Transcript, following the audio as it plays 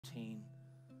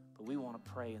but we want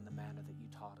to pray in the manner that you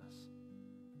taught us.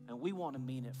 And we want to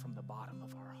mean it from the bottom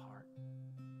of our heart.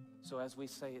 So as we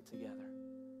say it together,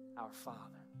 our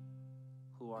Father,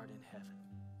 who art in heaven,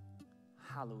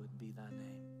 hallowed be thy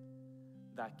name.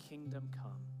 Thy kingdom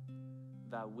come,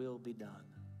 thy will be done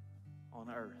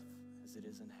on earth as it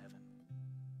is in heaven.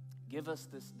 Give us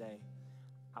this day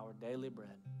our daily bread,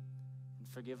 and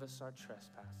forgive us our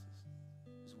trespasses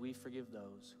as we forgive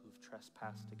those who have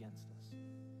trespassed against us.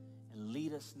 And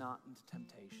lead us not into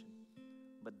temptation,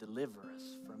 but deliver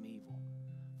us from evil.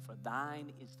 For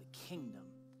thine is the kingdom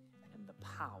and the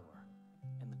power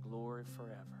and the glory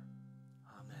forever.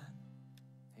 Amen.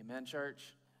 Amen,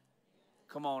 church.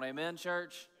 Come on, amen,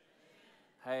 church.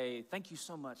 Hey, thank you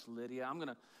so much, Lydia. I'm going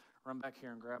to run back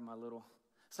here and grab my little...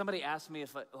 Somebody asked me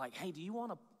if, hey, do you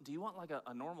want like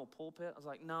a normal pulpit? I was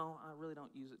like, no, I really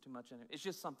don't use it too much anymore. It's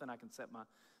just something I can set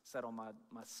all my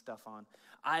stuff on.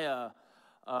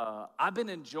 I've been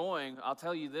enjoying, I'll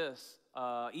tell you this,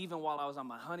 even while I was on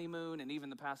my honeymoon and even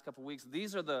the past couple weeks,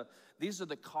 these are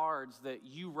the cards that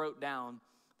you wrote down,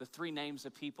 the 3 names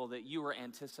of people that you were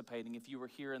anticipating if you were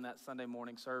here in that Sunday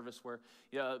morning service, where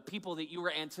people that you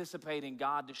were anticipating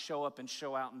God to show up and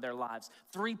show out in their lives.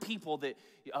 3 people that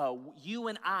you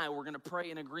and I were going to pray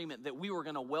in agreement that we were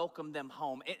going to welcome them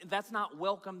home. That's not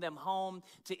welcome them home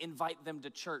to invite them to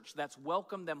church. That's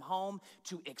welcome them home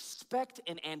to expect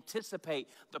and anticipate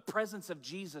the presence of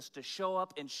Jesus to show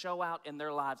up and show out in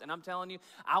their lives. And I'm telling you,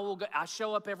 I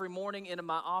show up every morning into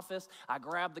my office. I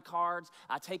grab the cards.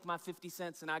 I take my 50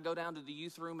 cents and I go down to the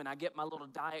youth room and I get my little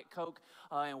Diet Coke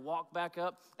and walk back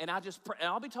up. And I just pray. And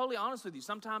I'll be totally honest with you.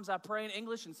 Sometimes I pray in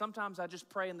English and sometimes I just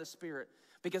pray in the Spirit,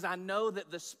 because I know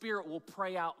that the Spirit will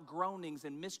pray out groanings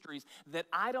and mysteries that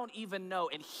I don't even know.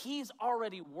 And He's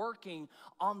already working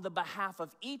on the behalf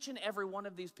of each and every one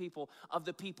of these people, of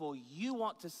the people you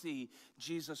want to see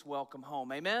Jesus welcome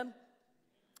home. Amen?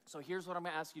 So here's what I'm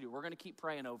going to ask you to do. We're going to keep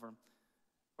praying over them.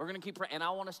 We're going to keep praying. And I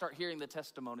want to start hearing the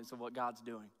testimonies of what God's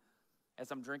doing.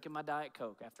 As I'm drinking my Diet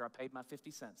Coke after I paid my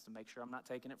 50 cents to make sure I'm not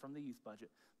taking it from the youth budget,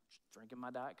 just drinking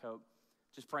my Diet Coke,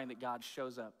 just praying that God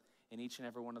shows up in each and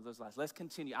every one of those lives. Let's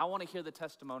continue. I want to hear the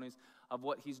testimonies of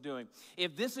what He's doing.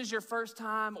 If this is your first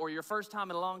time or your first time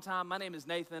in a long time, my name is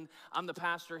Nathan. I'm the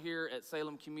pastor here at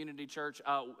Salem Community Church.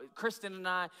 Kristen and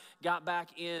I got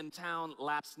back in town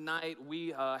last night.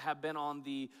 We have been on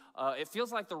it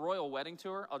feels like the royal wedding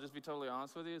tour. I'll just be totally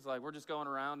honest with you. It's like we're just going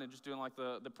around and just doing like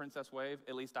the princess wave.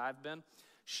 At least I've been.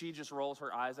 She just rolls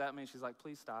her eyes at me. She's like,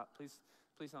 please stop.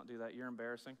 Please don't do that. You're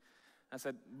embarrassing. I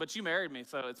said, but you married me,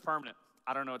 so it's permanent.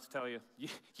 I don't know what to tell you.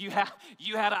 You had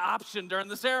an option during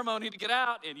the ceremony to get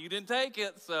out, and you didn't take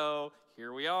it, so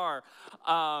here we are.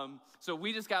 So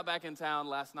we just got back in town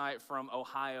last night from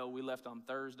Ohio. We left on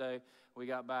Thursday. We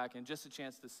got back, and just a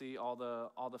chance to see all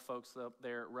the folks up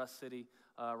there at Russ City,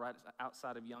 right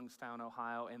outside of Youngstown,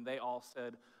 Ohio, and they all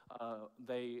said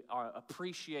they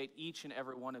appreciate each and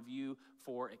every one of you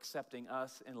for accepting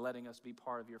us and letting us be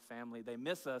part of your family. They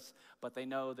miss us, but they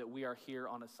know that we are here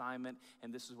on assignment,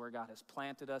 and this is where God has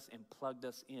planted us and plugged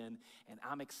us in, and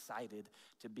I'm excited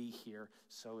to be here.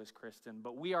 So is Kristen.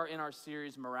 But we are in our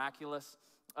series, Miraculous.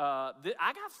 I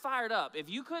got fired up. If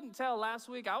you couldn't tell last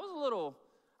week, I was a little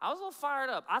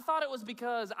fired up. I thought it was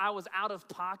because I was out of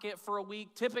pocket for a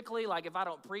week. Typically, like if I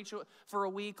don't preach for a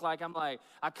week, like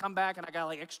I come back and I got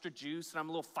like extra juice and I'm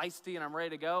a little feisty and I'm ready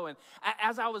to go. And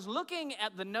as I was looking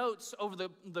at the notes over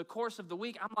the course of the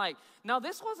week, I'm like, no,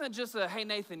 this wasn't just hey,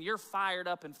 Nathan, you're fired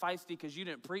up and feisty because you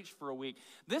didn't preach for a week.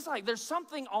 There's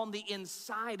something on the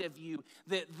inside of you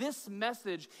that this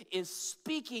message is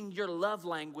speaking your love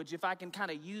language, if I can kind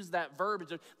of use that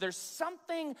verbiage. There's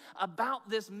something about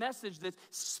this message that's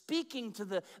speaking to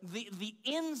the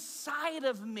inside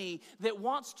of me that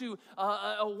wants to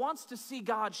see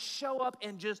God show up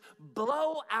and just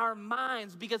blow our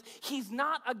minds, because He's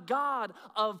not a God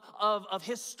of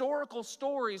historical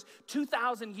stories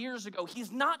 2,000 years ago.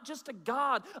 He's not just a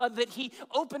God that He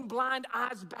opened blind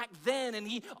eyes back then and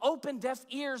He opened deaf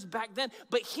ears back then,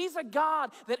 but He's a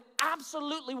God that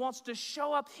absolutely wants to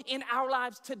show up in our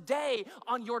lives today,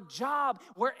 on your job,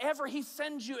 wherever He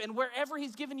sends you and wherever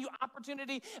He's given you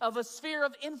opportunity of a sphere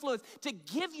of influence, to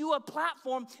give you a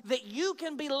platform that you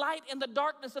can be light in the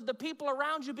darkness of the people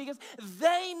around you, because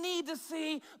they need to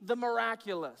see the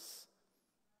miraculous.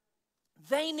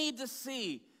 They need to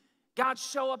see God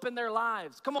show up in their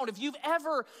lives. Come on, if you've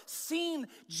ever seen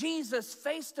Jesus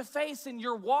face to face in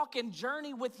your walk and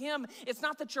journey with him, it's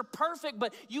not that you're perfect,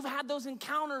 but you've had those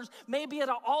encounters maybe at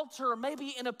an altar or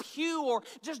maybe in a pew or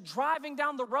just driving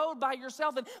down the road by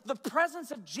yourself, and the presence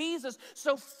of Jesus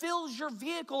so fills your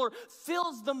vehicle or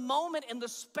fills the moment and the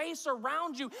space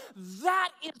around you.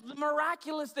 That is the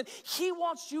miraculous that he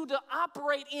wants you to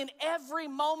operate in every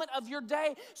moment of your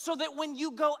day, so that when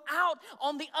you go out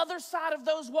on the other side of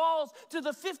those walls to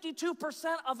the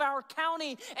 52% of our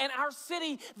county and our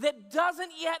city that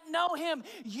doesn't yet know him,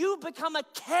 you become a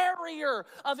carrier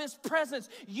of his presence.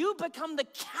 You become the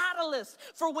catalyst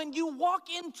for when you walk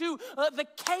into the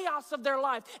chaos of their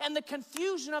life and the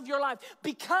confusion of your life.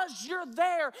 Because you're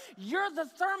there, you're the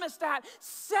thermostat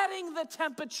setting the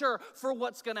temperature for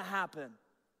what's going to happen.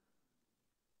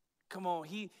 Come on,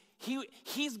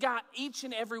 he's got each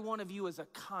and every one of you as a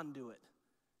conduit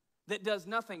that does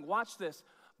nothing, watch this,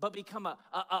 but become a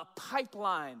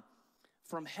pipeline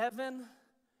from heaven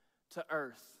to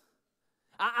earth.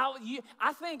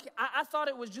 I thought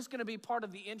it was just going to be part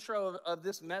of the intro of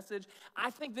this message.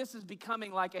 I think this is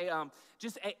becoming like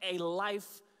just a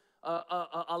life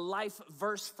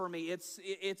verse for me.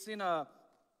 It's in a.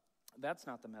 That's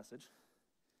not the message.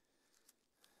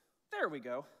 There we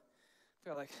go. I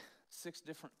got like 6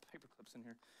 different paper clips in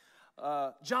here.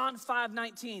 John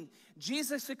 5:19,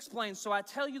 Jesus explains, so I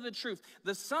tell you the truth,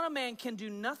 the Son of Man can do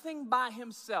nothing by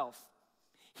himself.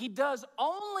 He does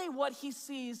only what he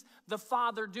sees the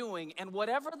Father doing, and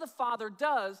whatever the Father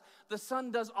does, the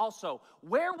Son does also.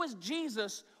 Where was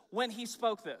Jesus when he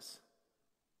spoke this?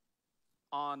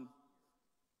 On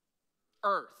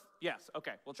earth. Yes,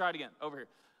 okay, we'll try it again. Over here.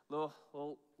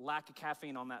 Little lack of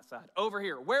caffeine on that side. Over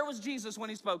here. Where was Jesus when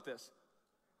he spoke this?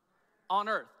 On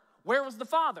earth. Where was the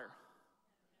Father?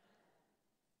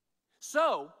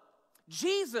 So,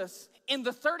 Jesus, in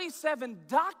the 37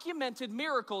 documented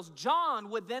miracles, John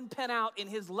would then pen out in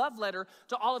his love letter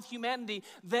to all of humanity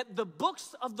that the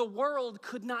books of the world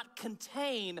could not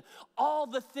contain all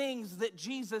the things that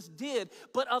Jesus did.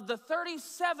 But of the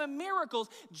 37 miracles,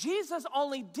 Jesus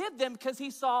only did them because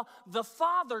he saw the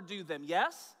Father do them,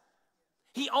 yes?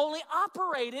 He only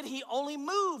operated, he only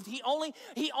moved, he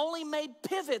only made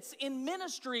pivots in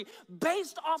ministry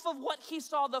based off of what he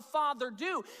saw the Father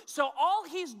do. So all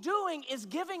he's doing is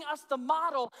giving us the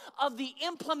model of the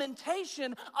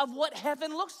implementation of what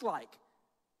heaven looks like.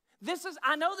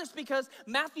 I know this because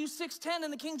Matthew 6:10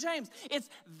 in the King James, it's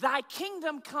thy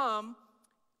kingdom come,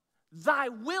 thy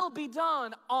will be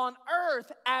done on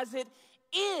earth as it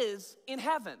is in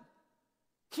heaven.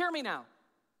 Hear me now.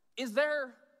 Is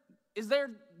there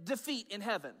defeat in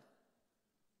heaven?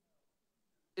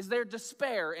 Is there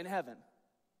despair in heaven?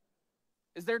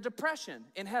 Is there depression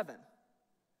in heaven?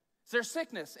 Is there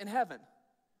sickness in heaven?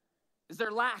 Is there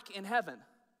lack in heaven?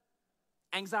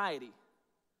 Anxiety.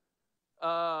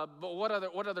 But what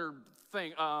other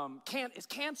thing? Is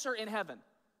cancer in heaven?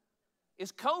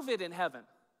 Is COVID in heaven?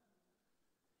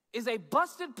 Is a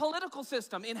busted political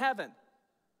system in heaven?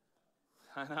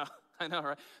 I know,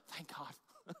 right? Thank God.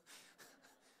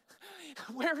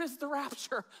 Where is the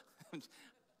rapture?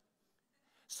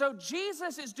 So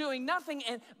Jesus is doing nothing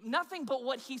but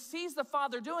what he sees the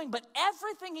Father doing, but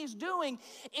everything he's doing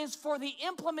is for the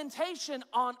implementation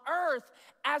on earth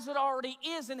as it already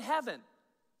is in heaven.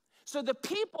 So the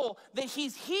people that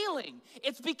he's healing,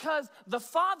 it's because the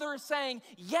Father is saying,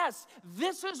 yes,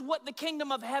 this is what the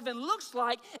kingdom of heaven looks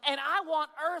like, and I want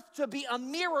earth to be a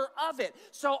mirror of it.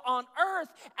 So on earth,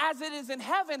 as it is in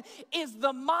heaven, is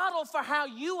the model for how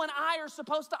you and I are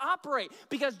supposed to operate,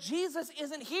 because Jesus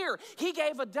isn't here. He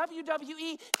gave a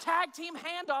WWE tag team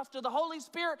handoff to the Holy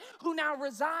Spirit, who now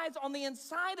resides on the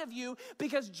inside of you,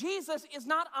 because Jesus is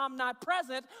not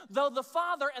omnipresent, though the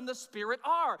Father and the Spirit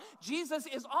are. Jesus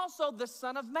is also the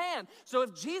Son of Man. So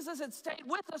if Jesus had stayed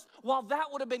with us, while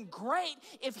that would have been great,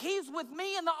 if he's with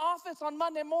me in the office on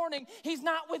Monday morning, he's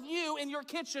not with you in your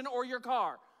kitchen or your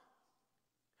car.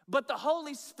 But the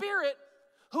Holy Spirit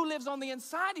who lives on the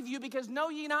inside of you, because know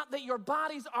ye not that your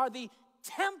bodies are the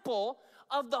temple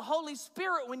of the Holy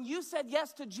Spirit. When you said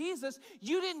yes to Jesus,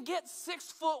 you didn't get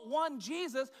 6'1"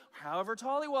 Jesus, however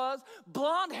tall he was,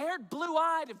 blonde-haired,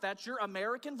 blue-eyed, if that's your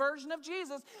American version of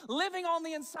Jesus, living on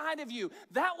the inside of you.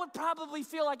 That would probably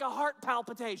feel like a heart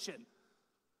palpitation.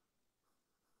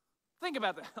 Think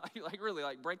about that. Really,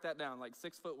 break that down.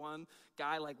 6'1"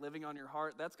 guy, living on your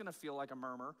heart. That's going to feel like a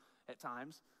murmur at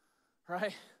times,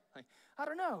 right? I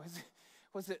don't know.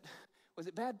 Was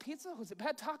it bad pizza? Was it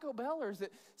bad Taco Bell? Or is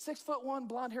it 6'1",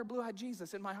 blonde hair, blue-eyed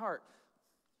Jesus in my heart?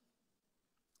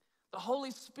 The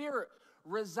Holy Spirit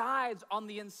resides on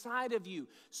the inside of you.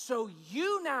 So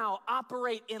you now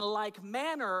operate in like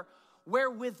manner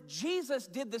wherewith Jesus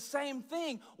did the same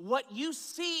thing. What you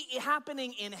see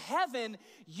happening in heaven,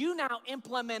 you now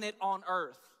implement it on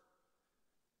earth.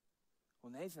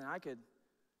 Well, Nathan,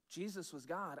 Jesus was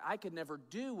God. I could never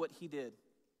do what he did.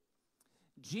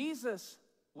 Jesus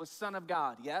was Son of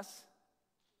God, yes?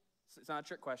 It's not a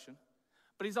trick question.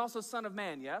 But he's also Son of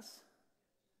Man, yes?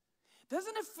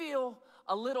 Doesn't it feel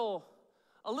a little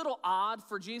odd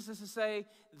for Jesus to say,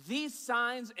 these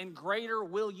signs and greater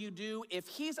will you do, if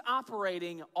he's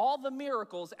operating all the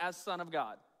miracles as Son of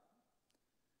God?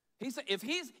 If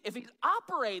he's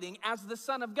operating as the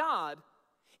Son of God,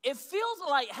 it feels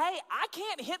like, hey, I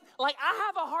can't I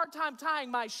have a hard time tying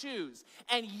my shoes,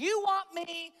 and you want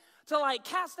me to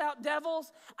cast out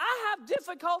devils? I have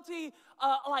difficulty,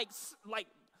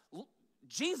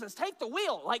 Jesus, take the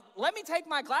wheel. Let me take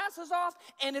my glasses off,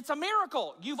 and it's a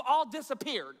miracle. You've all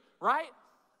disappeared, right?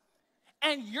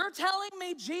 And you're telling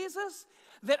me, Jesus,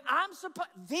 that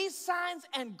these signs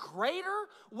and greater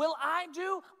will I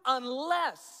do,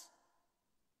 unless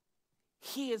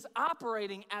he is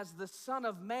operating as the Son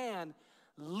of Man,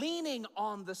 leaning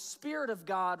on the Spirit of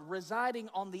God residing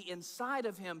on the inside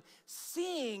of him,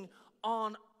 seeing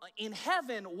in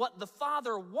heaven what the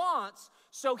Father wants,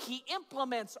 so he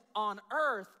implements on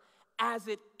earth as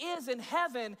it is in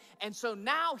heaven. And so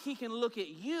now he can look at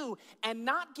you and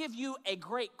not give you a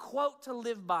great quote to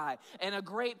live by and a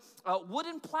great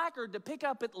wooden placard to pick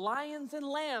up at Lions and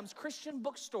Lambs Christian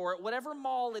bookstore, at whatever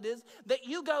mall it is that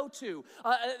you go to.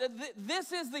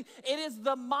 It is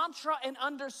the mantra and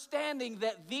understanding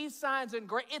that these signs and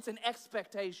great, it's an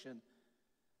expectation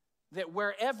that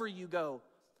wherever you go,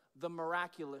 the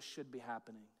miraculous should be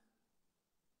happening.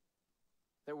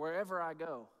 That wherever I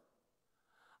go,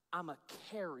 I'm a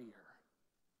carrier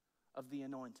of the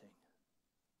anointing.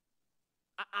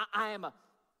 I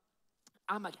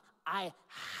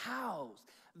house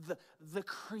the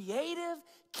creative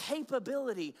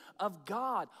capability of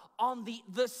God on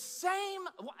the same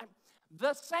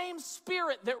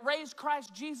Spirit that raised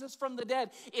Christ Jesus from the dead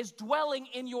is dwelling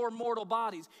in your mortal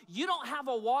bodies. You don't have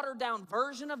a watered-down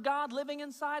version of God living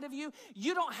inside of you.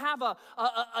 You don't have a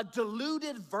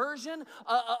diluted version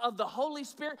of the Holy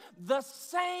Spirit. The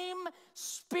same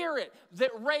Spirit that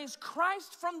raised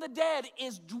Christ from the dead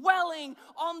is dwelling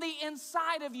on the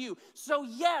inside of you. So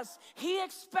yes, he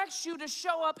expects you to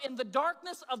show up in the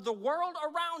darkness of the world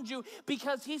around you,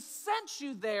 because he sent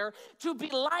you there to be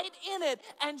light in it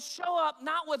and show up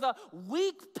not with a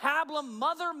weak pablum,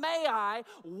 mother may I,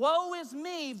 woe is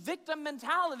me, victim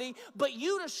mentality, but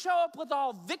you to show up with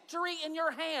all victory in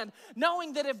your hand,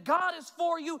 knowing that if God is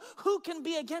for you, who can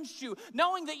be against you?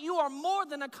 Knowing that you are more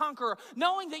than a conqueror,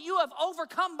 knowing that you have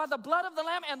overcome by the blood of the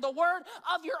Lamb and the word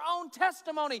of your own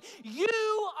testimony.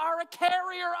 You are a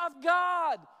carrier of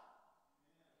God.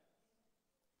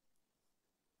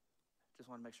 Just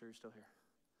want to make sure you're still here.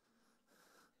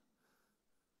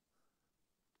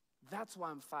 That's why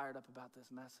I'm fired up about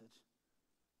this message.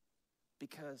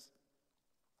 Because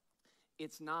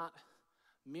it's not,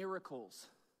 miracles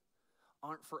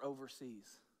aren't for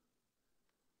overseas.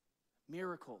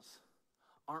 Miracles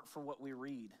aren't for what we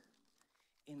read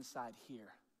inside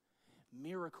here.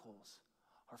 Miracles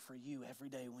are for you every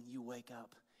day when you wake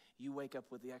up. You wake up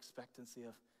with the expectancy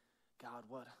of, God,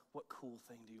 what cool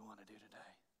thing do you want to do today?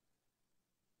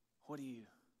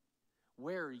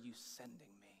 Where are you sending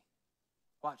me?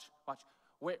 Watch.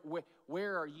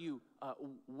 Where are you?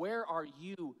 Where are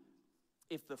you?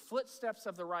 If the footsteps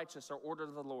of the righteous are ordered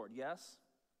of the Lord, yes?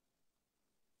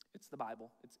 It's the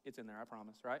Bible. It's in there, I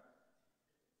promise, right?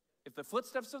 If the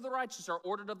footsteps of the righteous are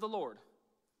ordered of the Lord,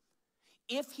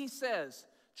 if he says,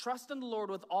 trust in the Lord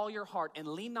with all your heart and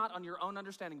lean not on your own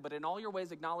understanding, but in all your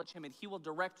ways acknowledge him and he will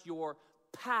direct your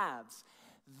paths.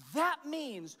 That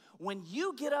means when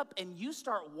you get up and you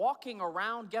start walking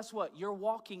around, guess what? You're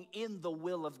walking in the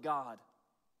will of God.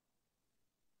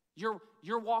 You're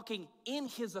walking in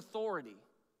his authority.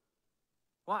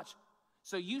 Watch.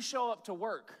 So you show up to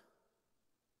work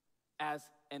as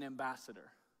an ambassador.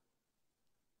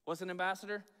 What's an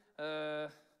ambassador? Right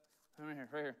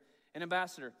here. An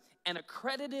ambassador. An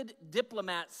accredited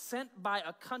diplomat sent by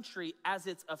a country as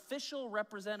its official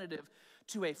representative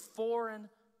to a foreign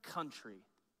country.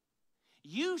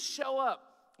 You show up,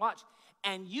 watch,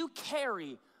 and you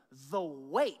carry the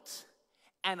weight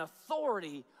and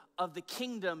authority of the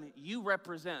kingdom you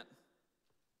represent.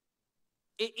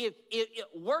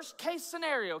 Worst case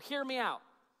scenario, hear me out.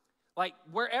 Like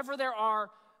wherever there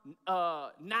are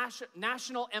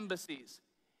national embassies,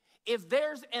 if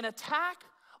there's an attack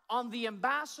on the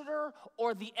ambassador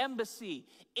or the embassy.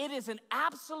 It is an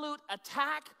absolute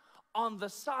attack on the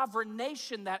sovereign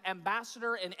nation that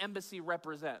ambassador and embassy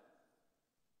represent.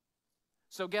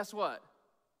 So guess what?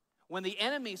 When the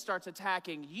enemy starts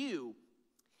attacking you,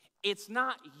 it's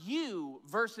not you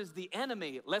versus the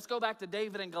enemy. Let's go back to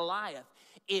David and Goliath.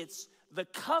 It's the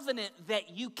covenant that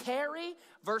you carry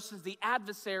versus the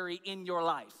adversary in your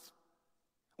life.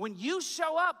 When you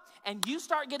show up and you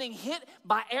start getting hit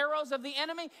by arrows of the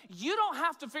enemy, you don't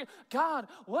have to figure, God,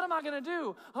 what am I going to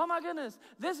do? Oh my goodness,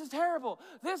 this is terrible.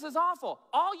 This is awful.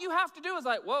 All you have to do is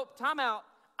like, whoa, time out.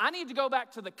 I need to go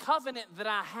back to the covenant that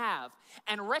I have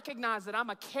and recognize that I'm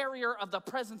a carrier of the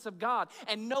presence of God,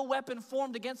 and no weapon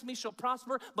formed against me shall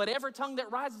prosper, but every tongue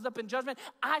that rises up in judgment,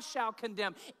 I shall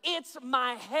condemn. It's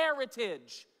my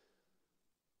heritage.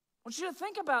 I want you to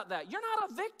think about that. You're not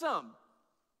a victim.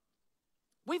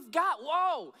 We've got,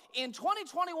 in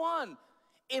 2021,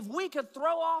 if we could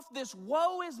throw off this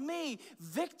woe is me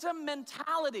victim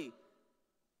mentality,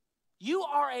 you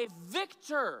are a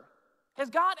victor. Has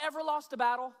God ever lost a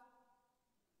battle?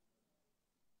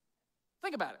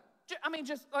 Think about it. I mean,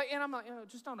 just like, and I'm like,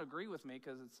 just don't agree with me,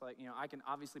 because it's like, I can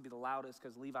obviously be the loudest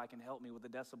because Levi can help me with the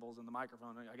decibels and the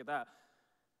microphone. I get that.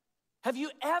 Have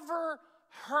you ever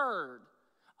heard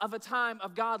of a time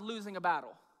of God losing a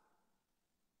battle?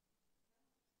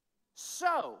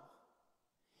 So,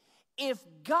 if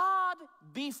God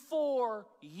be for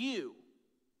you,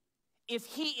 if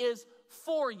he is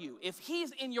for you, if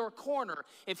he's in your corner,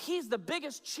 if he's the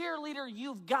biggest cheerleader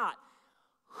you've got,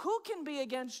 who can be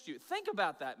against you? Think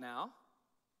about that now.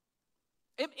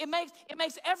 It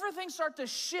makes everything start to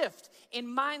shift in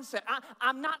mindset.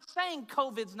 I'm not saying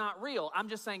COVID's not real. I'm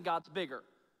just saying God's bigger.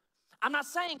 I'm not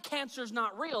saying cancer's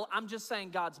not real. I'm just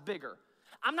saying God's bigger.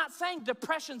 I'm not saying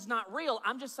depression's not real.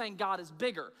 I'm just saying God is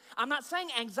bigger. I'm not saying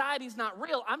anxiety's not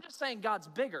real. I'm just saying God's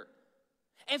bigger.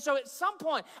 And so at some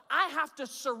point, I have to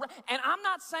surrender. And I'm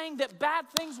not saying that bad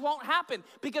things won't happen,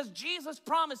 because Jesus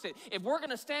promised it. If we're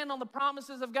going to stand on the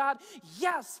promises of God,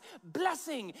 yes,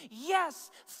 blessing,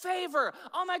 yes, favor.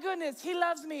 Oh my goodness, he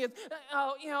loves me.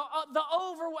 The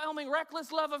overwhelming,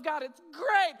 reckless love of God. It's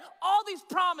great. All these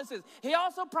promises. He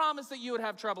also promised that you would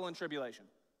have trouble and tribulation.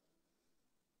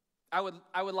 I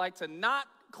would like to not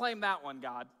claim that one,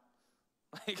 God.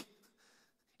 Like,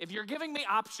 if you're giving me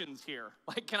options here,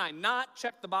 like, can I not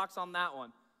check the box on that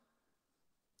one?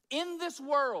 In this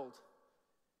world,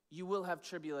 you will have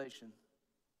tribulation.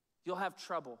 You'll have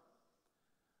trouble.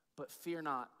 But fear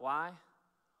not. Why?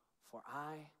 For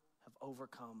I have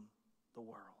overcome the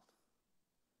world.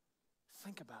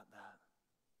 Think about that.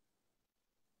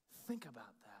 Think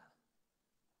about that.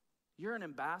 You're an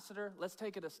ambassador. Let's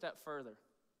take it a step further.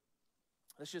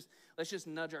 Let's just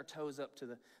nudge our toes up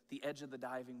to the edge of the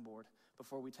diving board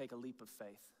before we take a leap of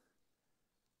faith.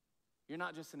 You're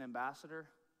not just an ambassador,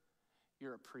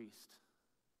 you're a priest.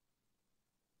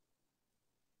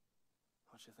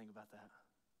 I want you to think about that.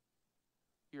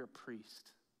 You're a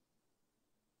priest.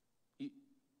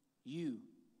 You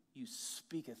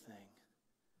speak a thing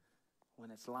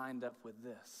when it's lined up with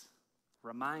this.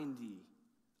 Remind ye,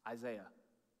 Isaiah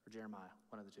or Jeremiah,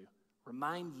 one of the two.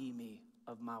 Remind ye me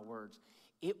of my words.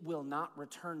 It will not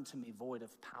return to me void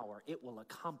of power. It will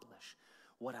accomplish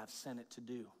what I've sent it to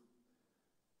do.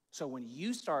 So when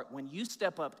you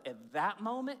step up at that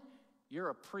moment, you're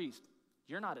a priest.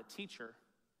 You're not a teacher.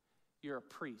 You're a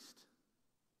priest.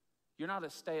 You're not a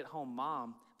stay-at-home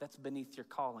mom. That's beneath your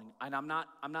calling. And I'm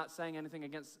not saying anything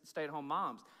against stay-at-home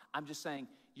moms. I'm just saying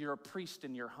you're a priest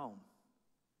in your home.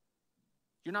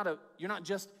 You're not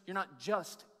just,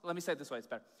 let me say it this way, it's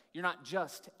better. You're not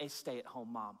just a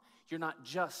stay-at-home mom. You're not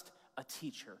just a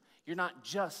teacher. You're not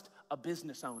just a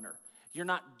business owner. You're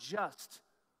not just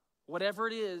whatever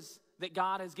it is that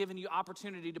God has given you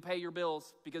opportunity to pay your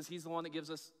bills, because he's the one that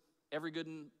gives us every good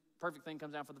and perfect thing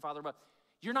comes down from the Father above.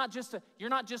 You're not just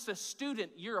a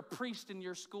student. You're a priest in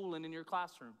your school and in your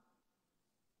classroom.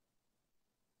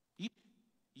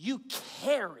 You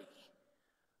carry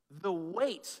the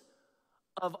weight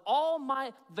of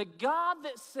the God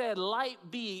that said light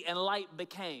be and light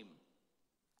became.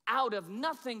 Out of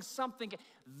nothing, something,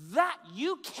 that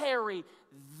you carry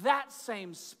that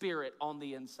same spirit on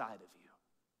the inside of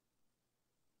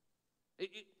you.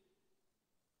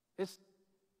 It's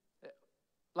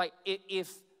like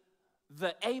if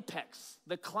the apex,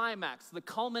 the climax, the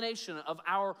culmination of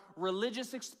our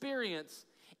religious experience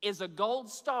is a gold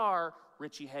star,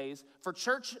 Richie Hayes, for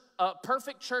church,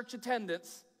 perfect church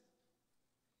attendance,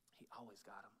 he always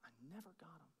got them. I never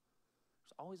got them.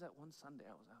 There's always that one Sunday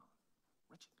I was out.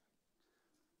 Richie.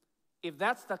 If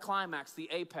that's the climax, the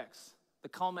apex, the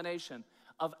culmination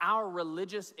of our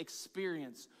religious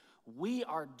experience, we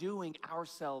are doing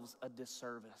ourselves a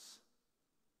disservice.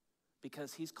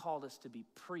 Because he's called us to be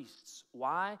priests.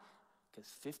 Why? Because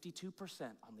 52%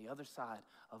 on the other side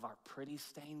of our pretty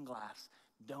stained glass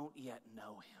don't yet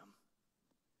know him,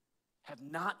 have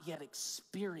not yet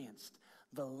experienced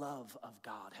the love of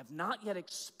God, have not yet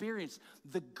experienced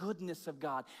the goodness of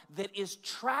God that is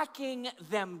tracking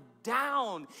them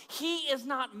down. He is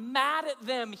not mad at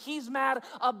them. He's mad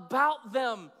about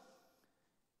them.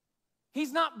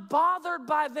 He's not bothered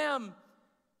by them.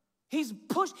 He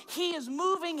is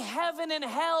moving heaven and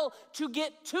hell to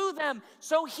get to them.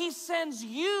 So he sends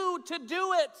you to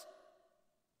do it.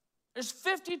 There's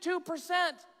 52%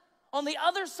 on the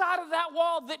other side of that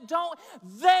wall that don't.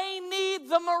 They need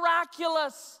the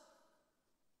miraculous.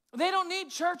 They don't need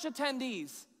church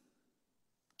attendees.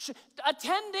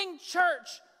 Attending church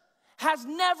has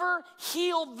never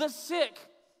healed the sick.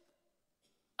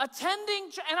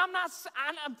 Attending,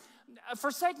 and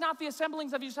forsake not the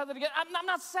assemblings of yourself together. I'm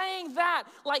not saying that.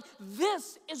 Like,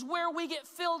 this is where we get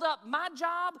filled up. My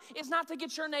job is not to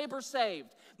get your neighbor saved.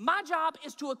 My job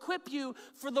is to equip you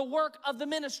for the work of the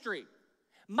ministry.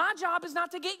 My job is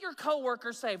not to get your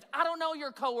coworker saved. I don't know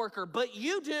your coworker, but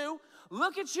you do.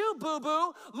 Look at you,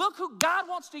 boo-boo. Look who God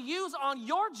wants to use on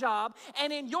your job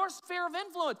and in your sphere of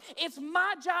influence. It's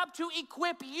my job to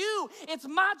equip you. It's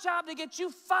my job to get you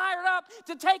fired up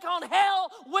to take on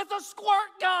hell with a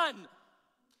squirt gun.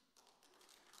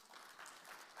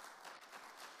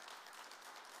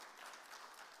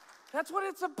 That's what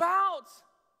it's about.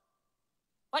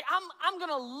 Like, I'm going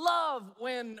to love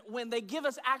when they give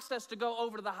us access to go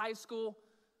over to the high school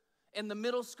and the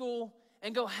middle school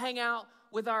and go hang out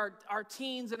with our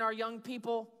teens and our young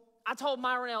people. I told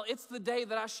Myronell, it's the day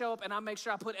that I show up and I make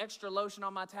sure I put extra lotion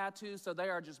on my tattoos so they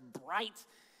are just bright.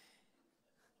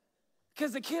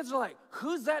 Because the kids are like,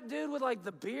 who's that dude with like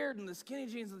the beard and the skinny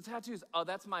jeans and the tattoos? Oh,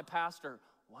 that's my pastor.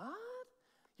 What?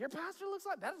 Your pastor looks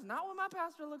like? That is not what my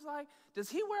pastor looks like. Does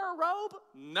he wear a robe?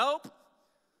 Nope.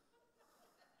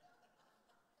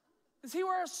 Does he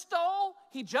wear a stole?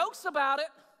 He jokes about it,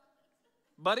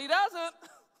 but he doesn't.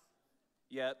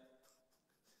 Yet.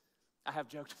 I have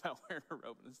joked about wearing a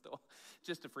robe and a stole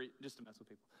just to mess with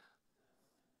people.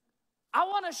 I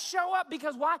want to show up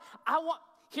because why?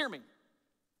 Hear me.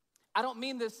 I don't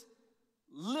mean this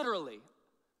literally,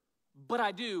 but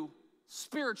I do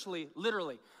spiritually,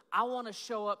 literally. I want to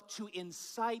show up to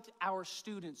incite our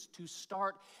students to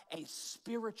start a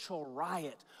spiritual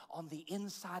riot on the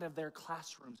inside of their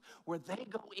classrooms where they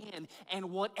go in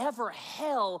and whatever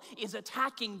hell is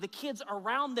attacking the kids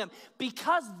around them,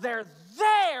 because they're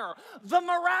there, the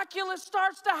miraculous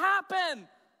starts to happen.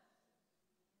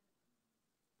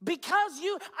 Because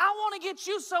I want to get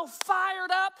you so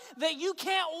fired up that you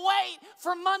can't wait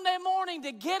for Monday morning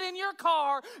to get in your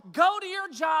car, go to your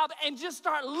job, and just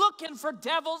start looking for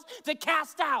devils to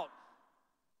cast out.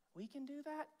 We can do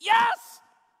that? Yes!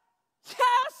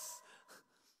 Yes!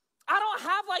 I don't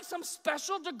have like some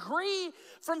special degree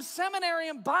from seminary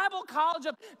and Bible college.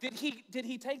 Did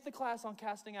he take the class on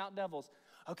casting out devils?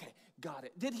 Okay, got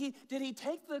it. Did he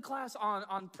take the class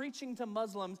on preaching to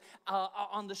Muslims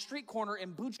on the street corner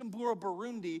in Bujumbura,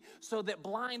 Burundi, so that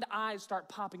blind eyes start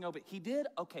popping open? He did?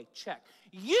 Okay, check.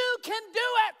 You can do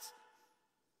it.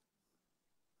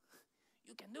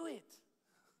 You can do it.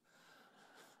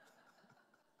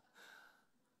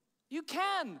 You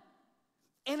can.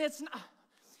 And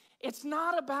it's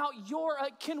not about your,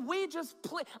 can we just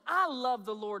play? I love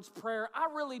the Lord's Prayer. I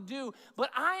really do.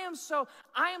 But I am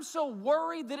so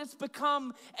worried that it's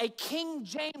become a King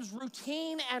James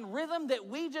routine and rhythm that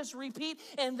we just repeat,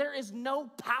 and there is no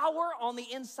power on the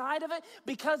inside of it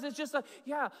because it's just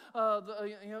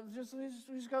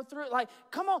just go through it. Like,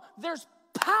 come on, there's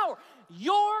power.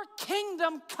 Your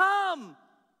kingdom come.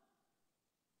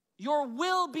 Your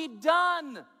will be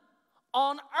done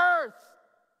on earth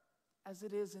as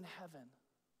it is in heaven.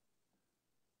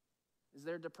 Is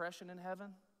there depression in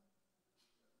heaven?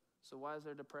 So why is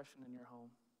there depression in your home?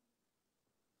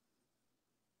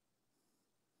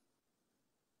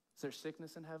 Is there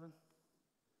sickness in heaven?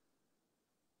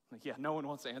 Like, yeah, no one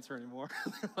wants to answer anymore.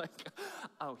 They're like,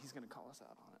 oh, he's going to call us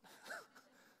out on it.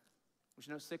 There's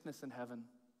no sickness in heaven.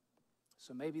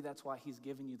 So maybe that's why he's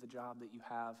given you the job that you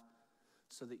have,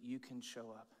 so that you can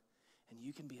show up and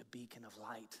you can be a beacon of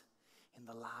light in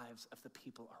the lives of the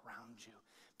people around you,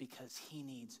 because he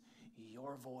needs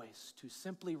your voice to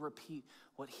simply repeat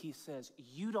what he says.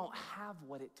 You don't have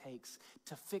what it takes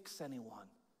to fix anyone,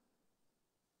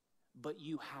 but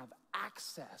you have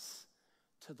access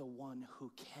to the one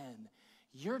who can.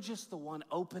 You're just the one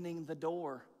opening the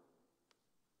door.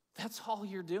 That's all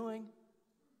you're doing.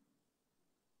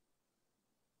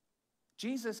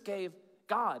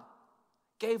 God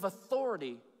gave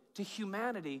authority to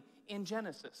humanity in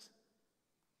Genesis.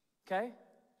 Okay?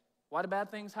 Why do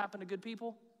bad things happen to good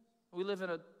people? We live in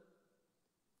a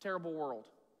terrible world.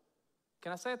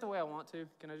 Can I say it the way I want to?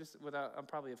 Can I just, I'm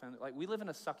probably offended. Like, we live in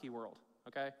a sucky world,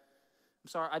 okay? I'm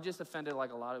sorry, I just offended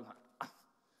like a lot of,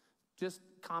 just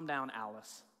calm down,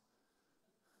 Alice.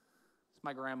 It's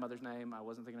my grandmother's name. I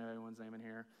wasn't thinking of anyone's name in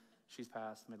here. She's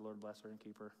passed. May the Lord bless her and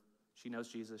keep her. She knows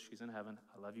Jesus. She's in heaven.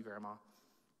 I love you, Grandma.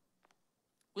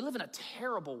 We live in a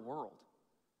terrible world.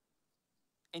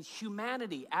 And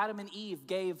humanity, Adam and Eve,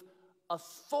 gave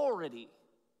authority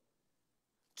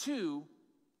to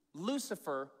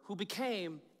Lucifer, who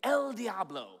became El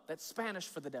Diablo. That's Spanish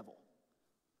for the devil.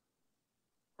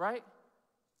 Right?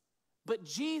 But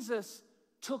Jesus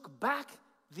took back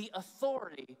the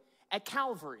authority at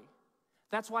Calvary.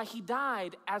 That's why he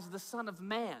died as the Son of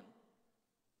Man.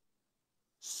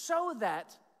 So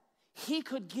that he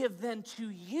could give then to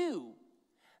you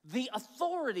the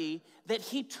authority that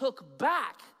he took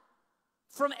back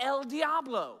from El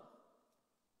Diablo.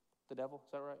 The devil,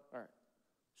 is that right? All right.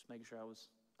 Just making sure I was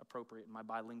appropriate in my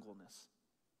bilingualness.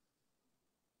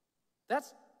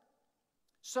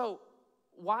 So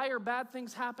why are bad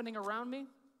things happening around me?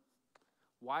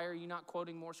 Why are you not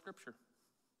quoting more scripture?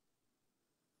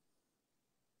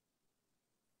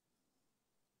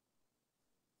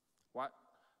 Why?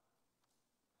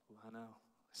 Well, I know.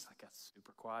 It's like that's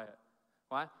super quiet.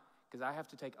 Why? Because I have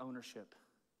to take ownership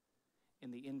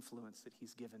in the influence that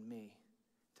he's given me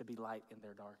to be light in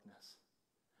their darkness.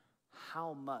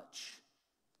 How much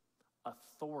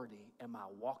authority am I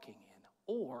walking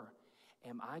in? Or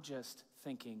am I just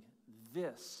thinking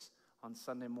this on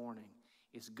Sunday morning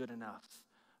is good enough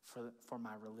for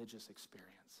my religious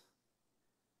experience?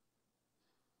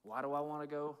 Why do I want to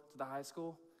go to the high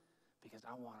school? Because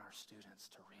I want our students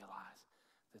to realize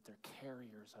that they're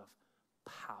carriers of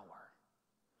power.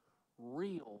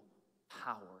 Real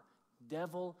power.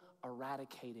 Devil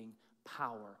eradicating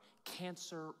power.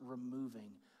 Cancer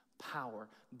removing power.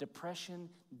 Depression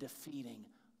defeating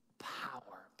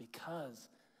power. Because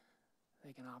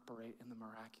they can operate in the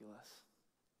miraculous.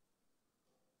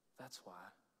 That's why.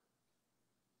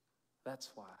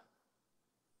 That's why.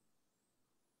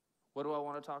 What do I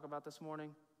want to talk about this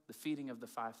morning? The feeding of the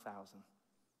 5,000.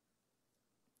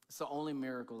 It's the only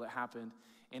miracle that happened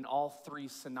in all three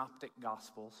synoptic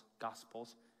gospels,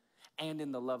 and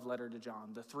in the love letter to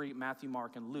John. The three, Matthew,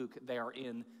 Mark, and Luke, they are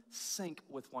in sync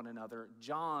with one another.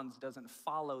 John's doesn't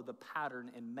follow the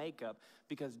pattern and makeup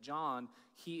because John,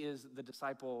 he is the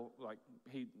disciple, like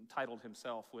he titled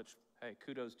himself, which, hey,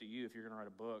 kudos to you if you're going to write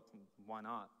a book. Why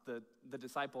not? The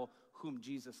disciple whom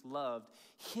Jesus loved.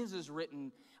 His is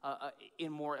written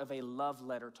in more of a love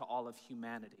letter to all of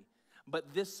humanity.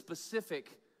 But this specific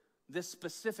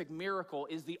miracle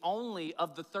is the only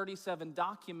of the 37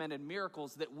 documented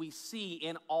miracles that we see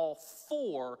in all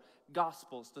four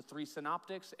gospels, the three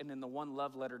synoptics, and in the one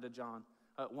love letter to John,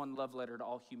 one love letter to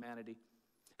all humanity.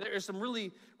 There's some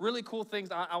really, really cool things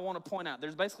I want to point out.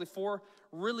 There's basically four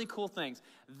really cool things.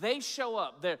 They show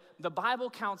up. The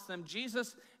Bible counts them.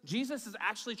 Jesus is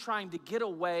actually trying to get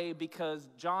away because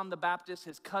John the Baptist,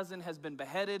 his cousin, has been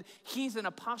beheaded. He's in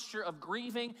a posture of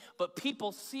grieving, but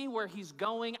people see where he's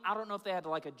going. I don't know if they had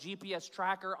like a GPS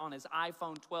tracker on his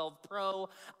iPhone 12 Pro.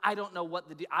 I don't know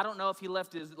I don't know if he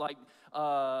left his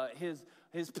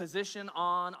position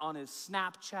on his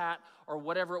Snapchat or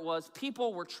whatever it was.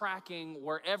 People were tracking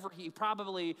wherever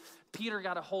Peter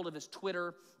got a hold of his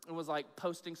Twitter and was like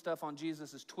posting stuff on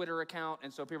Jesus' Twitter account.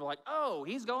 And so people were like, oh,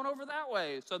 he's going over that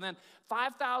way. So then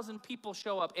 5,000 people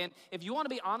show up. And if you want to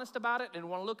be honest about it and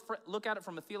want to look at it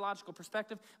from a theological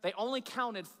perspective, they only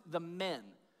counted the men.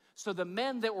 So the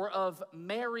men that were of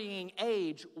marrying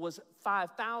age was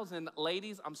 5,000.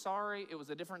 Ladies, I'm sorry, it was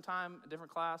a different time, a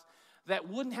different class. That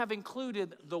wouldn't have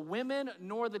included the women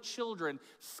nor the children.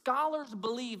 Scholars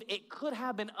believe it could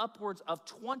have been upwards of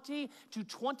 20 to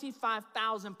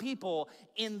 25,000 people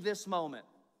in this moment.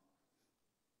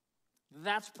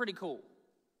 That's pretty cool.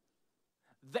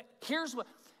 Here's what,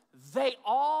 they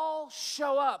all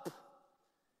show up.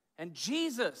 And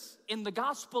Jesus, in the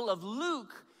Gospel of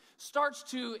Luke, starts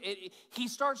to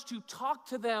talk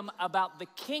to them about the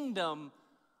kingdom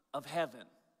of heaven.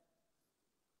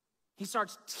 He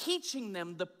starts teaching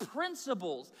them the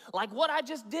principles, like what I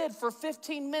just did for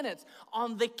 15 minutes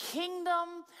on the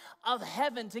kingdom of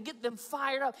heaven to get them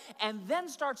fired up, and then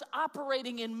starts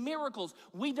operating in miracles.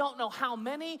 We don't know how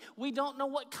many, we don't know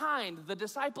what kind. The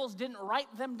disciples didn't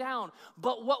write them down.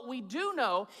 But what we do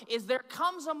know is there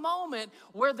comes a moment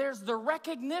where there's the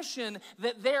recognition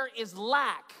that there is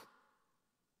lack.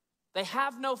 They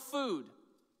have no food.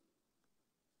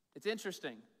 It's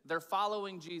interesting. They're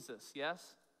following Jesus,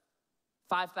 yes?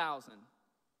 5,000.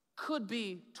 Could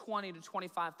be 20 to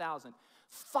 25,000.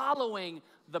 Following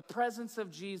the presence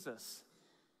of Jesus.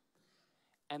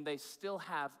 And they still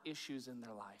have issues in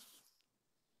their life.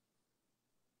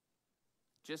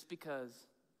 Just because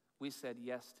we said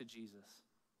yes to Jesus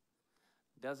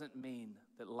doesn't mean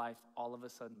that life all of a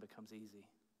sudden becomes easy.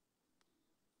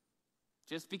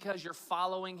 Just because you're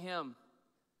following him,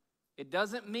 it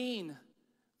doesn't mean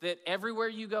that everywhere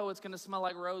you go it's going to smell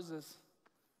like roses.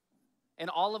 And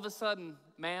all of a sudden,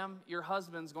 ma'am, your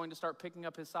husband's going to start picking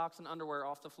up his socks and underwear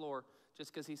off the floor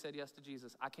just because he said yes to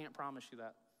Jesus. I can't promise you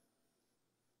that.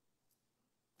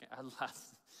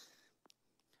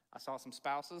 I saw some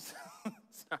spouses.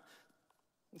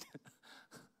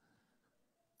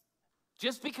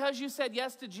 Just because you said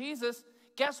yes to Jesus,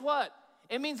 guess what?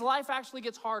 It means life actually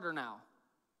gets harder now.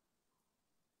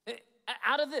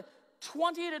 Out of the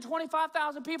 20 to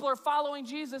 25,000 people are following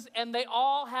Jesus and they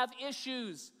all have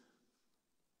issues.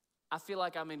 I feel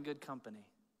like I'm in good company.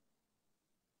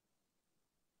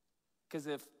 Because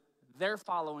if they're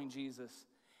following Jesus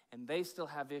and they still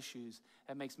have issues,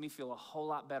 it makes me feel a whole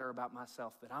lot better about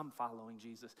myself that I'm following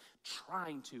Jesus,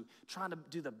 trying to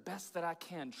do the best that I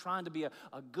can, trying to be a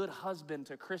good husband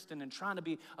to Kristen, and trying to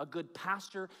be a good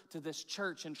pastor to this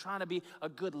church, and trying to be a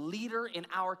good leader in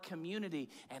our community.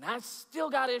 And I still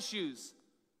got issues.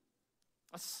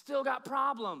 I still got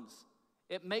problems.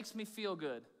 It makes me feel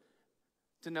good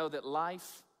to know that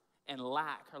life and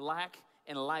lack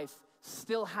and life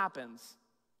still happens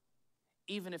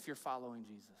even if you're following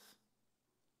Jesus.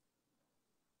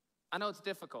 I know it's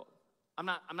difficult. I'm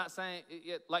not saying,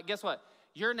 like, guess what?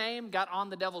 Your name got on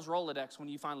the devil's Rolodex when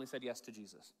you finally said yes to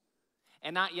Jesus.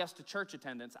 And not yes to church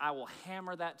attendance. I will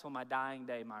hammer that till my dying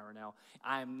day, Myronell.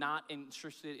 I am not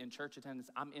interested in church attendance.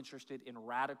 I'm interested in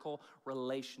radical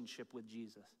relationship with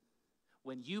Jesus.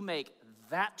 When you make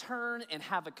that turn and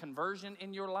have a conversion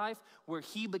in your life where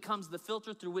he becomes the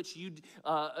filter through which you,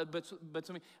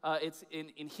 it's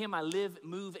in him I live,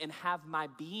 move, and have my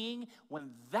being.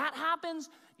 When that happens,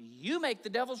 you make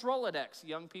the devil's Rolodex.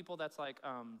 Young people, that's like,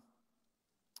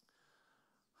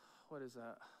 what is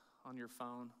that on your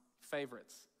phone?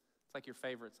 Favorites. It's like your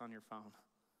favorites on your phone,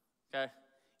 okay?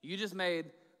 You just made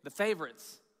the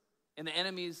favorites in the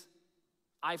enemy's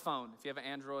iPhone. If you have an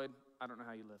Android, I don't know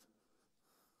how you live.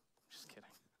 Just kidding.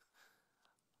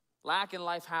 Lack in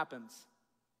life happens.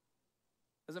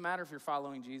 Doesn't matter if you're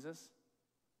following Jesus.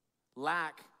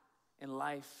 Lack in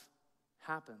life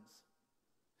happens.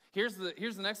 Here's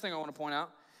the next thing I want to point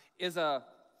out is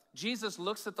Jesus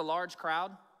looks at the large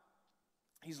crowd.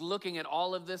 He's looking at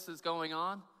all of this that's going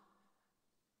on.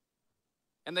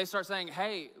 And they start saying,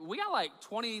 hey, we got like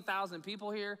 20,000 people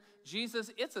here.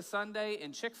 Jesus, it's a Sunday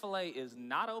and Chick-fil-A is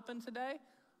not open today.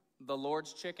 The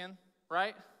Lord's chicken,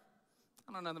 right?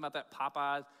 I don't know nothing about that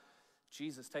Popeyes.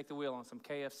 Jesus, take the wheel on some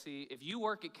KFC. If you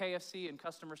work at KFC in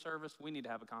customer service, we need to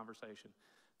have a conversation.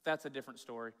 That's a different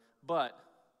story. But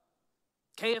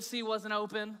KFC wasn't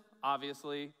open,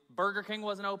 obviously. Burger King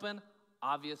wasn't open,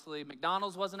 obviously.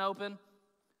 McDonald's wasn't open.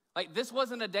 Like, this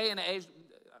wasn't a day and age.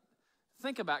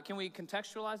 Think about it. Can we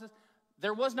contextualize this?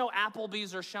 There was no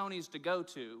Applebee's or Shoney's to go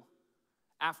to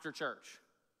after church.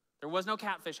 There was no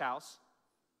Catfish House.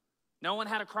 No one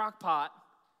had a crock pot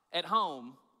at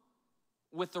home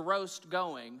with the roast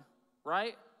going,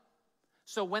 right?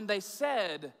 So when they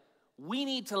said, we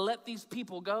need to let these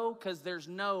people go because there's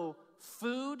no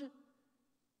food,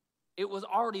 it was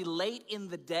already late in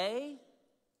the day.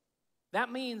 That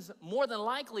means more than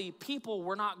likely people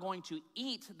were not going to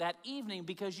eat that evening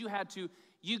because you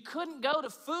couldn't go to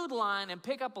Food Line and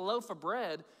pick up a loaf of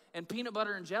bread and peanut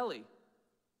butter and jelly.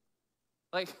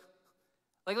 Like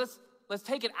let's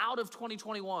take it out of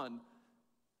 2021.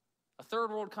 A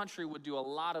third world country would do a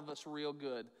lot of us real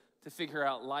good to figure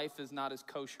out life is not as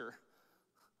kosher.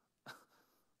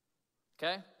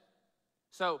 Okay?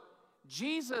 So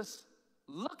Jesus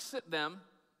looks at them,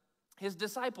 his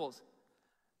disciples,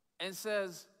 and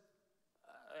says,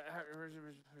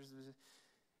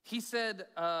 he said,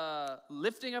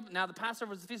 lifting up, now the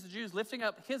Passover was the Feast of the Jews, lifting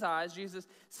up his eyes, Jesus,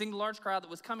 seeing the large crowd that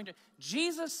was coming to him.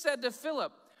 Jesus said to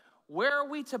Philip, where are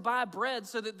we to buy bread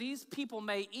so that these people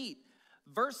may eat?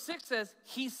 Verse 6 says,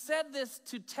 he said this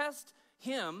to test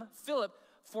him, Philip,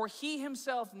 for he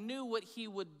himself knew what he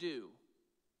would do.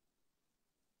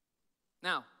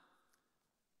 Now,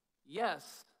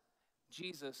 yes,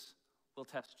 Jesus will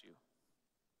test you.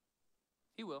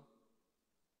 He will.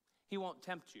 He won't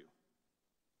tempt you.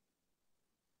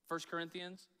 1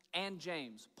 Corinthians and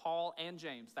James, Paul and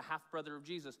James, the half-brother of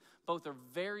Jesus, both are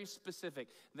very specific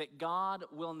that God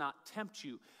will not tempt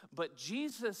you. But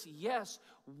Jesus, yes,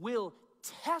 will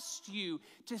test you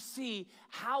to see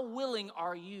how willing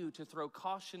are you to throw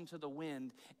caution to the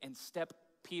wind and step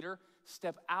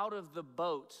out of the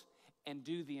boat and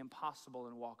do the impossible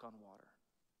and walk on water.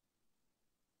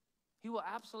 He will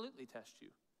absolutely test you.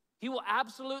 He will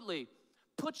absolutely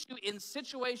put you in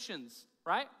situations,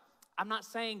 right? I'm not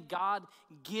saying God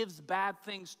gives bad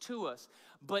things to us,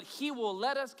 but he will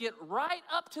let us get right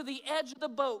up to the edge of the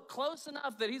boat, close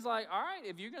enough that he's like, all right,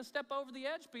 if you're going to step over the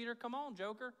edge, Peter, come on,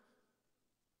 joker.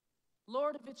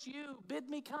 Lord, if it's you, bid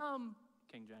me come.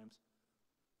 King James.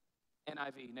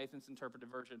 NIV, Nathan's interpreted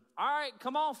version. All right,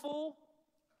 come on, fool.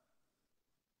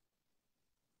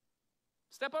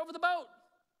 Step over the boat.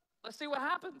 Let's see what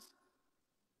happens.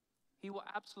 He will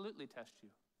absolutely test you.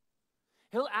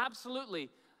 He'll absolutely,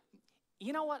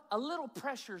 you know what? A little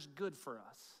pressure is good for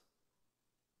us.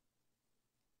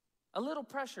 A little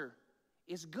pressure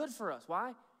is good for us.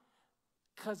 Why?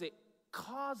 Because it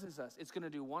causes us, it's going to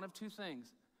do one of two things.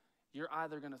 You're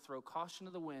either going to throw caution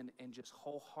to the wind and just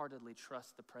wholeheartedly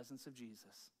trust the presence of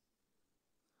Jesus,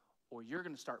 or you're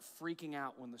going to start freaking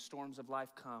out when the storms of life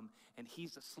come and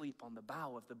he's asleep on the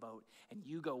bow of the boat and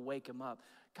you go wake him up.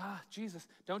 God, Jesus,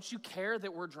 don't you care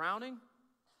that we're drowning?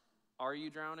 Are you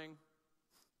drowning?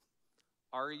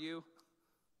 Are you?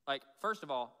 Like, first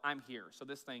of all, I'm here, so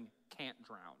this thing can't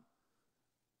drown.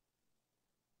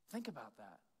 Think about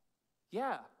that.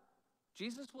 Yeah,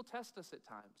 Jesus will test us at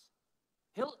times.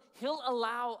 He'll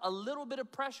allow a little bit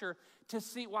of pressure to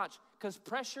see, watch, because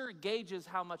pressure gauges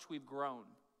how much we've grown.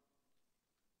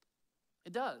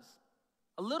 It does.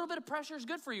 A little bit of pressure is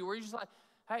good for you, where you're just like,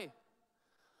 hey,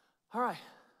 all right,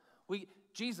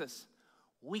 Jesus,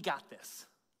 we got this.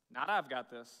 Not I've got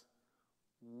this.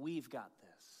 We've got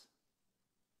this.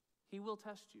 He will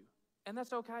test you, and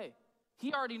that's okay.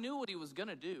 He already knew what he was going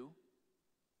to do.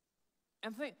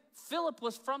 And think, Philip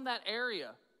was from that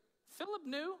area. Philip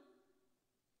knew.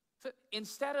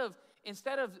 Instead of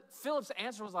Philip's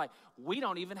answer was like, we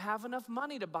don't even have enough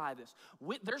money to buy this.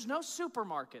 There's no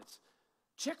supermarkets.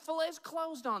 Chick-fil-A's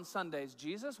closed on Sundays,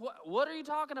 Jesus. What are you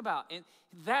talking about? And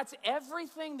that's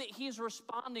everything that he's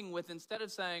responding with, instead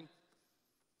of saying,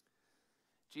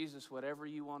 Jesus, whatever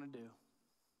you want to do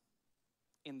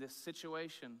in this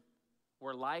situation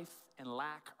where life and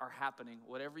lack are happening,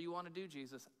 whatever you want to do,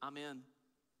 Jesus, I'm in.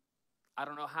 I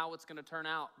don't know how it's going to turn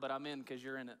out, but I'm in because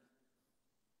you're in it.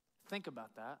 Think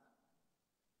about that.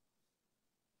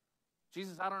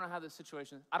 Jesus, I don't know how this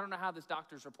situation, I don't know how this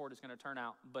doctor's report is going to turn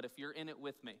out, but if you're in it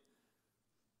with me,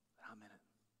 I'm in it.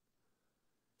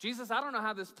 Jesus, I don't know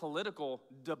how this political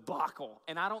debacle,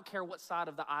 and I don't care what side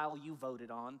of the aisle you voted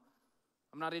on.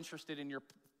 I'm not interested in your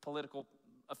political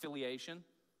affiliation.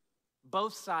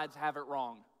 Both sides have it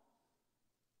wrong.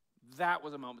 That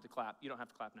was a moment to clap. You don't have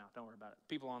to clap now. Don't worry about it.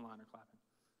 People online are clapping.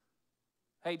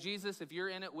 Hey, Jesus, if you're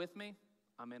in it with me,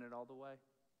 I'm in it all the way.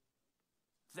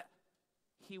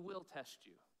 He will test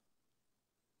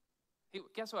you.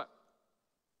 Guess what?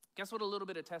 Guess what a little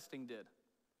bit of testing did?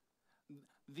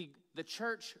 The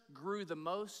church grew the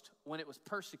most when it was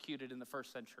persecuted in the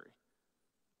first century.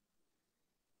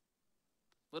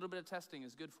 A little bit of testing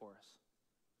is good for us.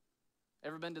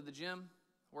 Ever been to the gym,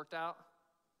 worked out,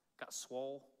 got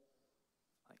swole?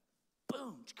 Like,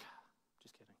 boom, just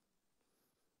kidding.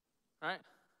 All right?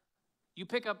 You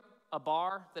pick up a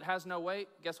bar that has no weight,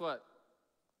 guess what?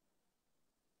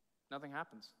 Nothing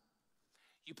happens.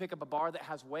 You pick up a bar that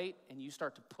has weight and you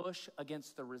start to push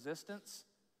against the resistance,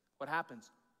 what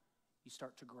happens? You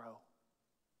start to grow.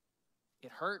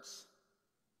 It hurts.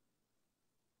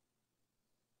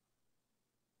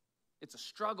 It's a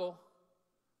struggle,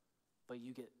 but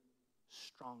you get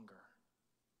stronger.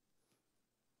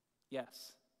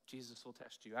 Yes, Jesus will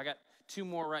test you. I got two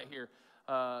more right here.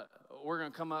 We're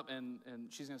going to come up and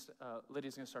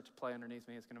Lydia's going to start to play underneath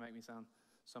me. It's going to make me sound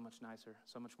so much nicer,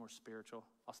 so much more spiritual.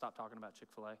 I'll stop talking about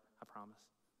Chick-fil-A, I promise.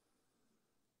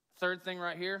 Third thing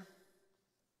right here,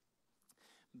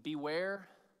 beware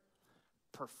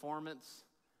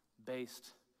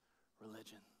performance-based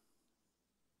religion.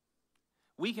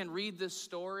 We can read this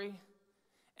story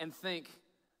and think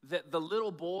that the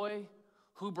little boy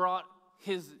who brought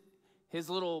his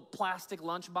little plastic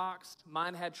lunchbox,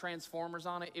 mine had Transformers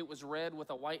on it. It was red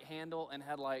with a white handle and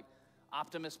had like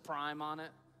Optimus Prime on it.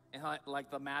 And like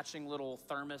the matching little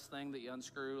thermos thing that you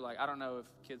unscrew. Like, I don't know if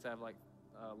kids have like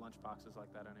lunch boxes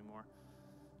like that anymore.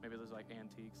 Maybe there's like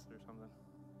antiques or something.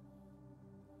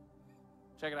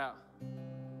 Check it out.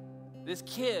 This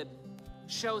kid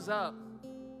shows up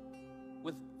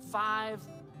with 5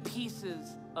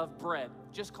 pieces of bread,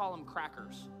 just call them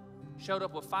crackers, showed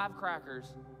up with 5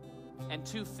 crackers and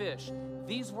 2 fish.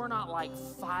 These were not like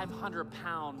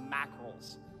 500-pound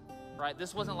mackerels, right?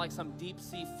 This wasn't like some deep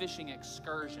sea fishing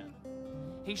excursion.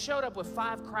 He showed up with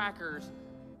 5 crackers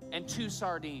and 2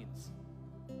 sardines.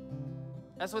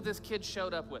 That's what this kid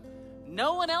showed up with.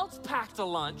 No one else packed a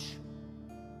lunch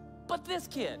but this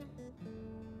kid.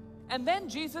 And then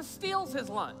Jesus steals his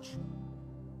lunch.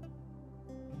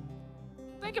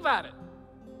 Think about it.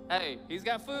 Hey, he's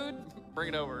got food, bring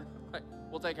it over.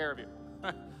 We'll take care of you.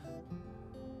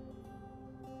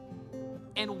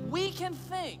 And we can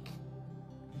think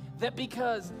that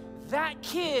because that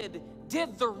kid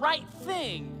did the right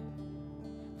thing,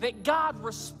 that God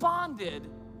responded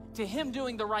to him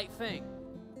doing the right thing.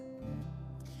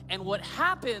 And what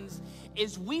happens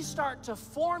is we start to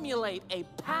formulate a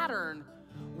pattern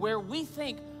where we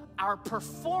think our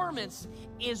performance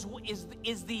is what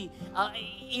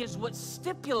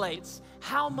stipulates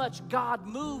how much God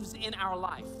moves in our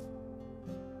life.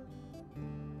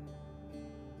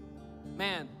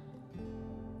 Man,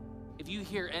 if you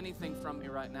hear anything from me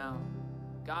right now,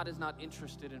 God is not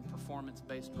interested in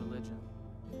performance-based religion.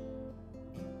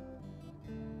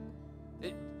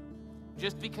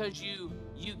 Just because you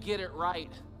get it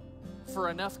right for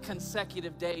enough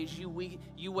consecutive days, you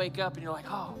wake up and you're like,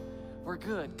 oh, we're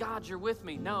good. God, you're with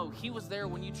me. No, he was there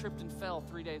when you tripped and fell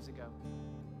 3 days ago.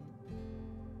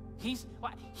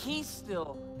 He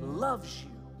still loves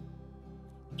you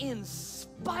in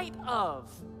spite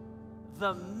of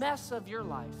the mess of your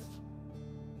life.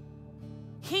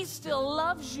 He still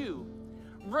loves you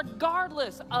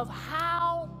regardless of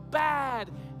how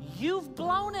bad you've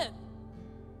blown it.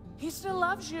 He still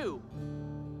loves you.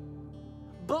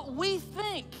 But we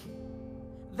think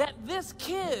that this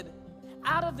kid,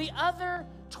 out of the other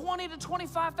 20 to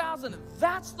 25,000,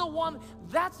 that's the one,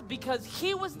 that's because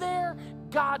he was there,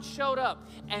 God showed up.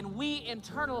 And we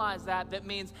internalize that. That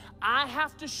means I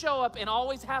have to show up and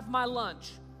always have my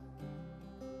lunch.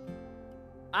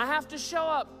 I have to show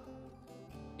up.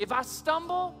 If I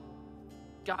stumble,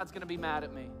 God's gonna be mad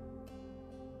at me.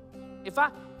 If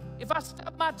I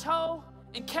stub my toe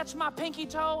and catch my pinky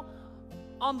toe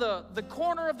on the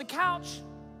corner of the couch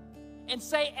and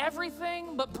say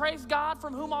everything but praise God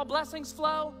from whom all blessings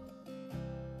flow,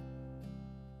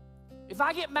 if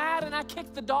I get mad and I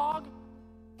kick the dog,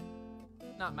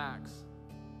 not Max,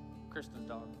 Kristen's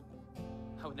dog.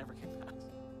 I would never kick Max.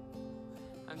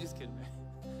 I'm just kidding, man.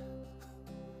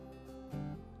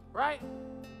 Right?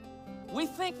 We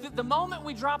think that the moment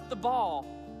we drop the ball,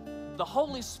 the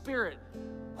Holy Spirit,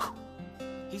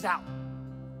 he's out.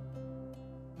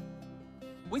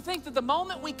 We think that the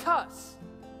moment we cuss,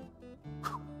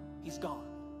 he's gone.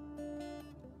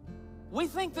 We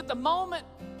think that the moment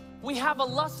we have a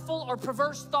lustful or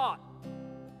perverse thought,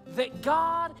 that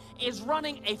God is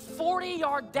running a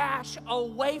 40-yard dash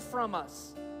away from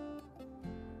us.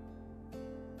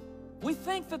 We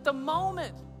think that the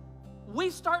moment we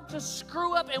start to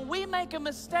screw up and we make a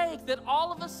mistake, that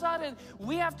all of a sudden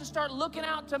we have to start looking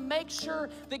out to make sure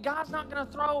that God's not going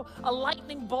to throw a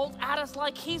lightning bolt at us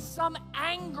like he's some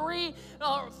angry,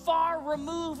 far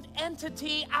removed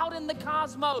entity out in the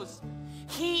cosmos.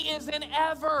 He is an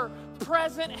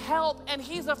ever-present help, and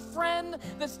he's a friend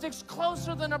that sticks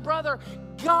closer than a brother.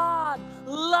 God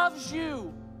loves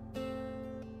you,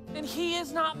 and he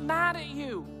is not mad at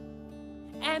you.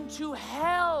 And to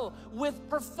hell with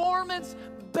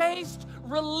performance-based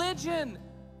religion,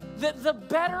 that the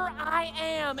better I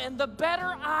am and the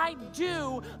better I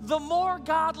do, the more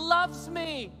God loves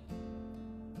me.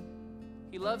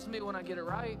 He loves me when I get it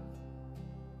right.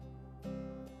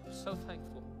 I'm so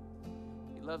thankful.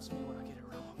 He loves me when I get it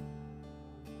wrong.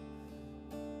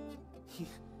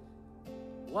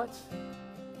 What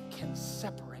can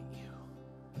separate you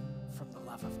from the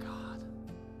love of God?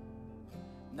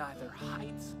 Neither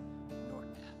height nor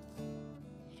depth.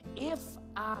 If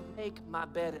I make my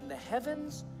bed in the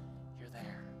heavens, you're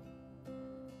there.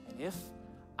 And if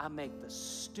I make the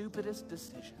stupidest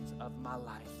decisions of my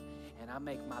life and I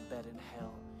make my bed in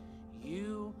hell,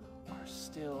 you are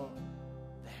still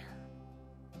there.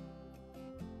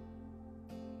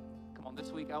 Come on,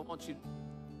 this week I want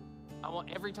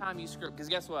every time you screw up, because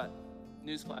guess what?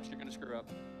 Newsflash, you're going to screw up.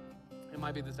 It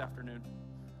might be this afternoon.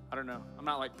 I don't know. I'm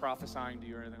not like prophesying to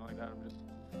you or anything like that. I'm just,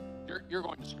 you're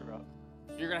going to screw up.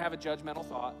 You're going to have a judgmental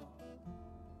thought.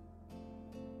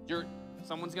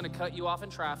 Someone's going to cut you off in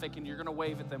traffic and you're going to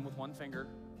wave at them with one finger.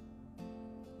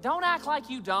 Don't act like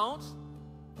you don't.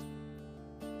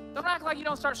 Don't act like you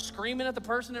don't start screaming at the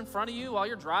person in front of you while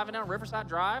you're driving down Riverside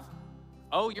Drive.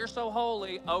 Oh, you're so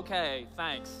holy. Okay,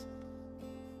 thanks.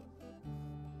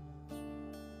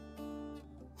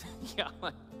 Yeah,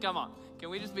 like, come on. Can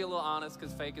we just be a little honest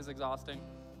because fake is exhausting?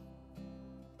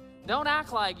 Don't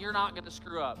act like you're not going to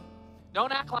screw up.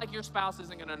 Don't act like your spouse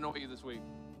isn't going to annoy you this week.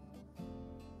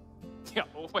 Yeah,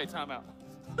 oh, wait, time out.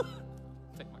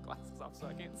 Take my glasses off so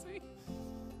I can't see.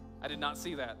 I did not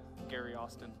see that, Gary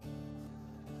Austin.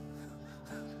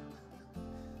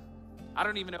 I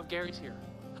don't even know if Gary's here.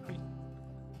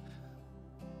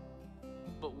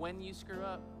 But when you screw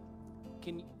up,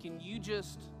 can you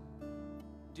just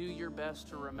do your best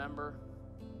to remember?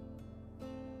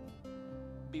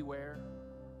 Beware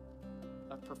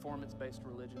of performance-based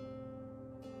religion,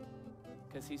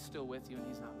 because he's still with you and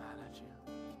he's not mad at you.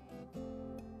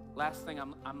 Last thing,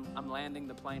 I'm landing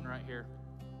the plane right here.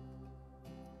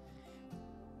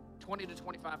 20 to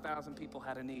 25,000 people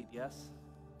had a need, yes?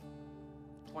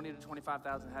 20 to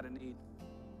 25,000 had a need.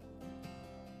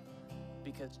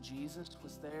 Because Jesus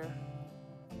was there,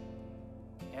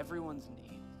 everyone's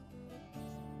need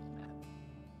was met.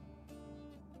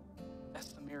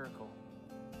 That's the miracle.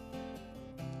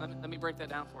 Let me break that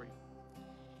down for you.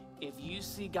 If you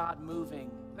see God moving,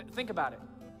 think about it.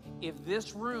 If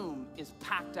this room is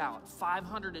packed out,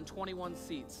 521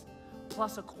 seats,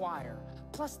 plus a choir,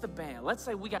 plus the band, let's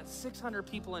say we got 600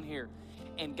 people in here,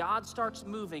 and God starts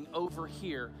moving over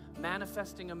here,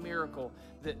 manifesting a miracle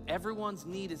that everyone's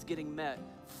need is getting met.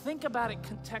 Think about it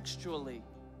contextually.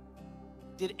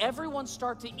 Did everyone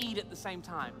start to eat at the same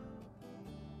time?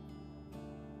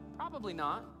 Probably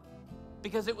not,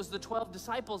 because it was the 12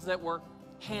 disciples that were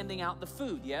handing out the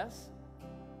food, yes?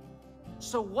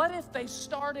 So what if they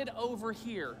started over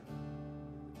here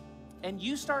and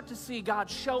you start to see God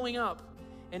showing up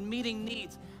and meeting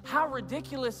needs? How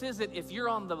ridiculous is it if you're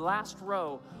on the last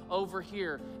row over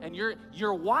here and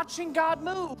you're watching God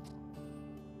move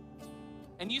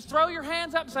and you throw your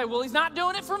hands up and say, well, he's not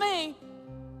doing it for me.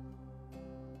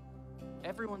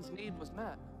 Everyone's need was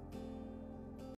met.